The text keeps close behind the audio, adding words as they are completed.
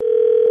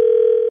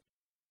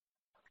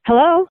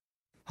Hello?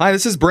 Hi,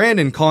 this is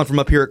Brandon calling from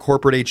up here at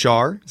Corporate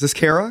HR. Is this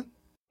Kara?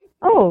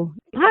 Oh,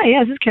 hi,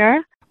 yeah, this is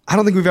Kara. I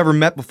don't think we've ever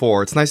met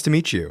before. It's nice to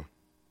meet you.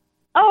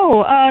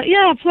 Oh,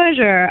 yeah,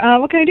 pleasure.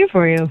 What can I do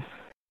for you?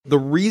 The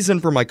reason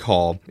for my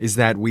call is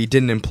that we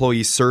did an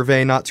employee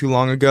survey not too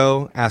long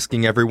ago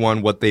asking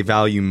everyone what they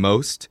value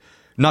most,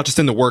 not just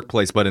in the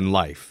workplace, but in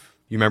life.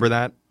 You remember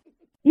that?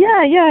 Yeah,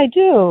 I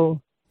do.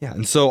 Yeah,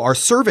 and so our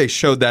survey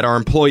showed that our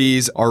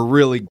employees are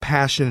really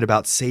passionate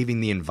about saving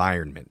the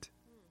environment.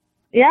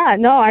 Yeah,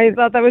 no, I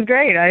thought that was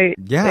great.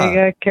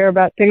 They care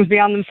about things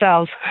beyond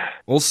themselves.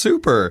 Well,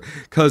 super,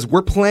 because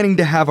we're planning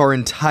to have our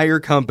entire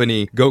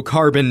company go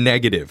carbon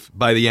negative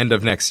by the end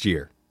of next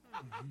year.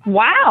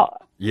 Wow.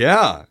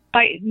 Yeah.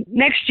 By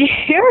next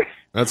year?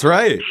 That's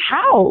right.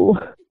 How?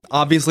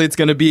 Obviously, it's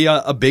going to be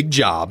a big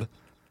job,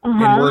 and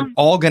we're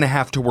all going to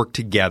have to work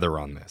together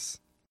on this.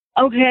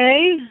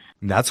 Okay.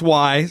 That's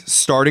why,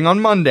 starting on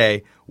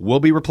Monday, we'll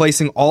be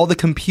replacing all the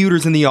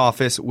computers in the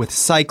office with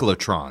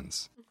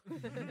cyclotrons.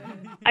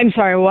 I'm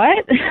sorry,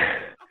 what?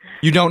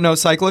 You don't know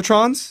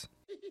cyclotrons?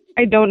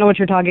 I don't know what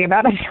you're talking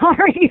about. I'm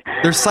sorry.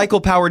 They're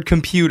cycle-powered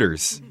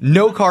computers.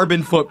 No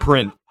carbon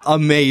footprint.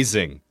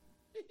 Amazing.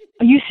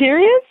 Are you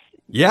serious?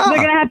 Yeah. They're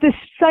going to have to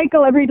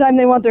cycle every time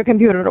they want their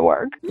computer to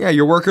work. Yeah,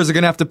 your workers are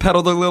going to have to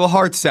pedal their little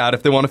hearts out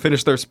if they want to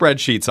finish their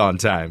spreadsheets on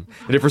time.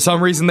 And if for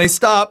some reason they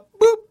stop,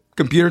 boop,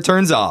 computer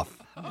turns off.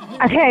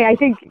 Okay, I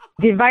think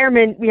the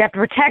environment we have to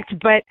protect,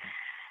 but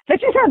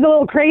that just sounds a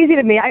little crazy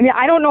to me. I mean,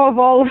 I don't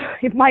know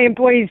if my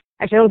employees,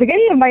 actually, I don't think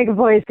any of my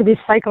employees could be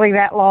cycling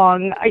that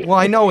long. Well,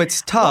 I know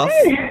it's tough,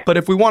 but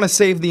if we want to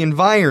save the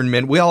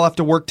environment, we all have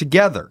to work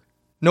together.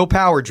 No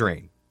power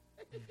drain.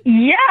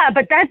 Yeah,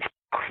 but that's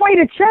quite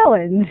a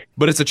challenge.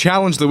 But it's a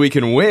challenge that we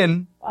can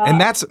win. And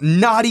that's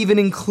not even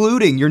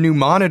including your new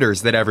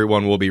monitors that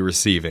everyone will be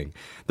receiving.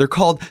 They're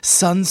called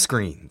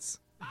sunscreens.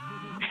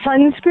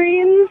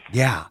 Sunscreens?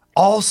 Yeah,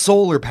 all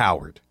solar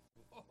powered.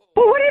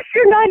 But what if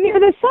you're not near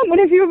the sun?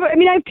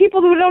 I have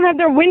people who don't have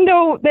their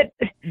window that...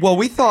 Well,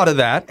 we thought of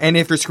that, and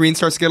if your screen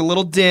starts to get a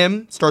little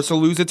dim, starts to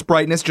lose its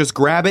brightness, just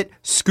grab it,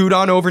 scoot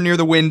on over near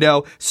the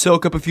window,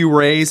 soak up a few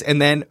rays,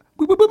 and then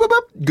boop, boop, boop, boop,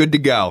 boop, good to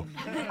go.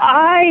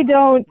 I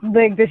don't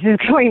think this is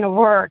going to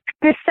work.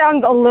 This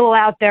sounds a little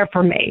out there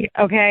for me,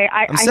 okay?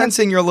 I'm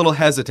sensing you're a little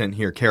hesitant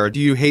here, Kara. Do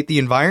you hate the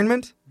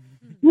environment?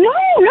 No,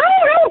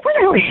 of course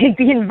I don't hate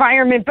the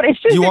environment, but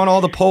it's just... Do you want all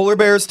the polar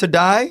bears to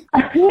die?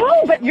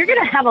 No, but you're going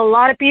to have a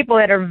lot of people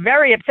that are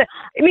very upset.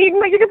 I mean,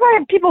 you could probably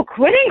have people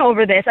quitting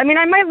over this. I mean,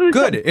 I might lose...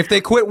 Good. If they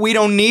quit, we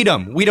don't need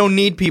them. We don't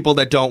need people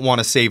that don't want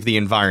to save the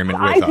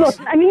environment with us.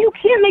 I mean, you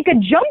can't make a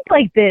jump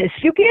like this.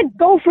 You can't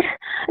go for...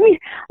 I mean,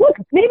 look,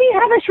 maybe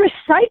have us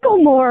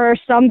recycle more or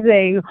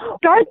something.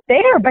 Start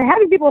there, but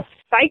having people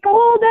cycle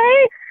all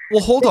day... Well,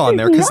 hold on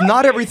there, because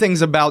not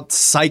everything's about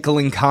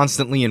cycling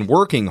constantly and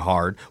working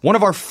hard. One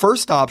of our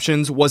first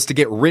options was to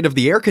get rid of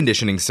the air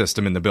conditioning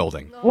system in the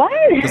building. What?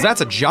 Because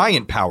that's a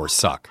giant power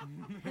suck.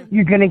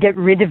 You're going to get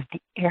rid of the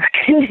air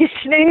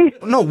conditioning?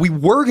 No, we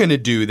were going to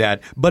do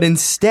that, but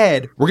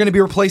instead, we're going to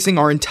be replacing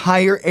our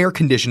entire air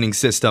conditioning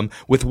system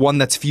with one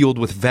that's fueled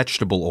with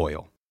vegetable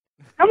oil.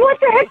 And what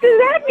the heck does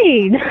that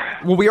mean?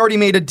 Well, we already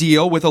made a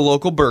deal with a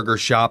local burger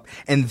shop,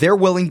 and they're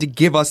willing to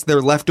give us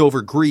their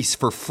leftover grease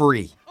for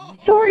free.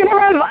 So we're going to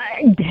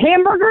have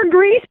hamburger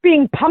grease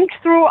being pumped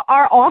through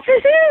our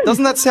offices?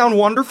 Doesn't that sound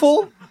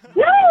wonderful?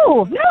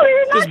 No,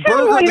 it does not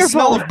sound wonderful. The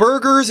smell of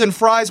burgers and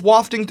fries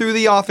wafting through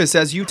the office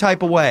as you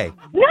type away.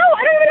 No,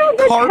 I don't even know if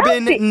that's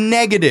Carbon healthy.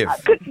 negative.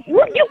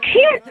 Look, you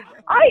can't.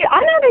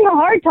 I'm having a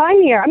hard time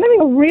here. I'm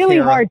having a really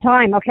hard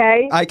time,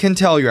 okay? I can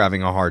tell you're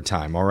having a hard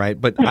time, all right?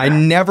 But I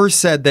never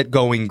said that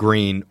going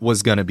green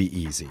was going to be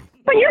easy.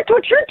 But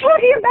what you're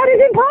talking about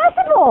is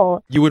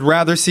impossible. You would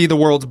rather see the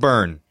world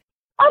burn.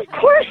 Of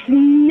course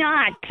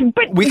not.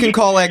 But we can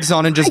call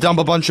Exxon and just dump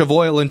a bunch of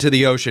oil into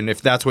the ocean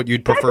if that's what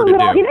you'd prefer to do.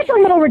 That's a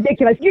little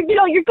ridiculous. You're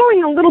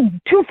going a little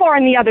too far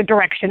in the other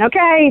direction,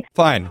 okay?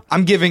 Fine.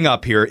 I'm giving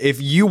up here. If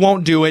you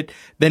won't do it,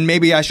 then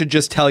maybe I should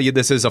just tell you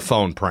this is a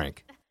phone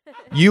prank.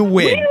 You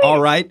win,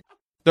 all right?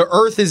 The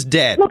Earth is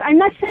dead. Look, I'm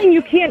not saying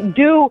you can't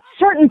do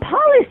certain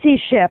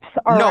policy shifts,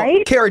 all right?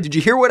 No, Kara, did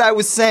you hear what I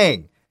was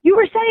saying? You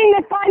were saying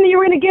that finally you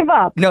were going to give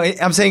up. No,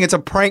 I'm saying it's a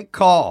prank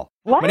call.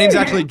 What? My name's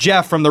actually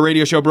Jeff from the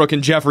radio show Brooke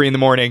and Jeffrey in the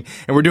Morning,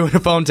 and we're doing a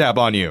phone tap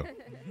on you.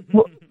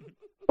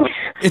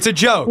 It's a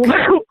joke. The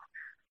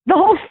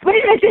whole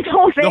thing?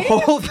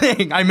 The whole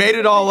thing. I made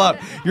it all up.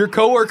 Your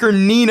coworker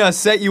Nina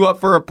set you up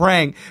for a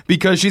prank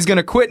because she's going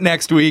to quit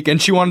next week,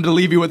 and she wanted to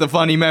leave you with a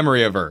funny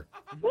memory of her.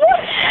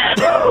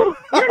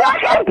 You're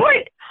not going to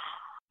put...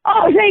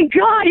 Oh, thank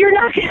God, you're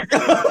not going to...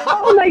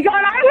 Oh, my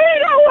God, I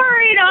was so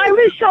worried. I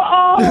was so...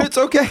 Oh. It's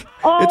okay.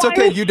 It's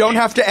okay. You don't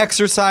have to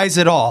exercise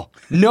at all.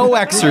 No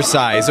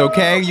exercise,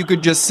 okay? You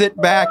could just sit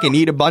back and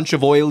eat a bunch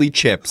of oily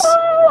chips.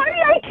 Oh,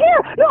 I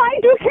care. No, I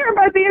do care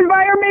about the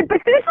environment,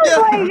 but this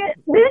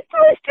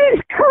was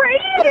just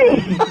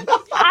crazy.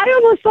 I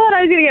almost thought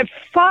I was going to get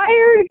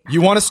fired.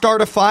 You want to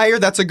start a fire?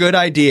 That's a good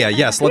idea.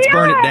 Yes, let's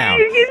burn it down.